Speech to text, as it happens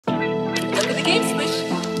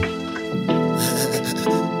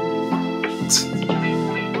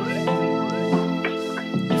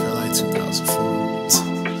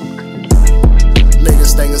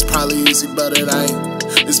think it's probably easy, but it ain't.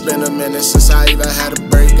 It's been a minute since I even had a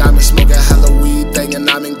break. I've been smoking hella weed, thinking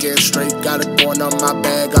I've been getting straight. Got it going on my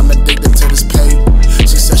bag, I'm addicted to this pay.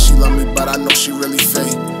 She said she love me, but I know she really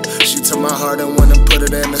fake. She took my heart and went and put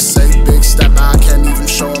it in the safe. Big step, I can't even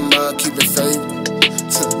show him love, keep it fake.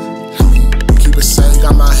 Keep it safe.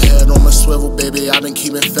 Got my head on my swivel, baby, I've been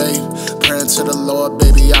keeping faith. Praying to the Lord,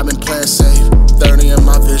 baby, I've been playing safe. 30 in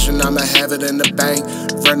my vision, I'ma have it in the bank.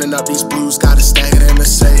 Running up these blues, gotta stack it in the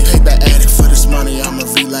safe. Paper addict for this money, I'ma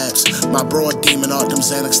relapse. My bro a demon, all them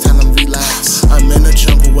Xanax, tell him relax. I'm in the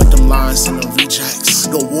jungle with them lions and them rejects.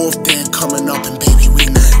 The wolf den coming up and baby, we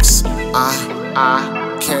next.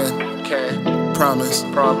 I can't promise.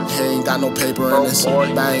 He ain't got no paper in this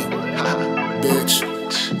bank. Bitch,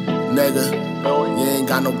 nigga. You ain't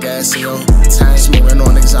got no gas in your tank. Smoking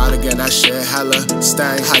on exotic and that shit hella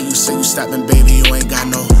stank. How you say you steppin', baby, you ain't got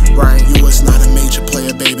no brain. You was not a major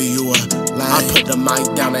player, baby, you a lame. I put the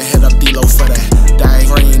mic down and hit up D-Lo for that dang.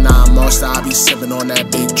 Green 9 Monster, I be sippin' on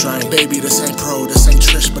that big drink. Baby, this ain't pro, this ain't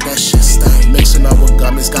Trish, but that shit stank. Mixing up with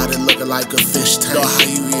gummies, got it looking like a fish tank. Yo, how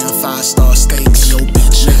you eatin' 5-star steaks, yo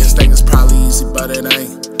bitch? Niggas think it's probably easy, but it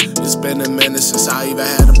ain't. It's been a minute since I even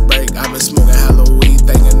had a break. I've been smoking hella weed,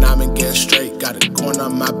 thinking I've been getting straight. Got it going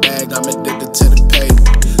on my bag, I'm addicted to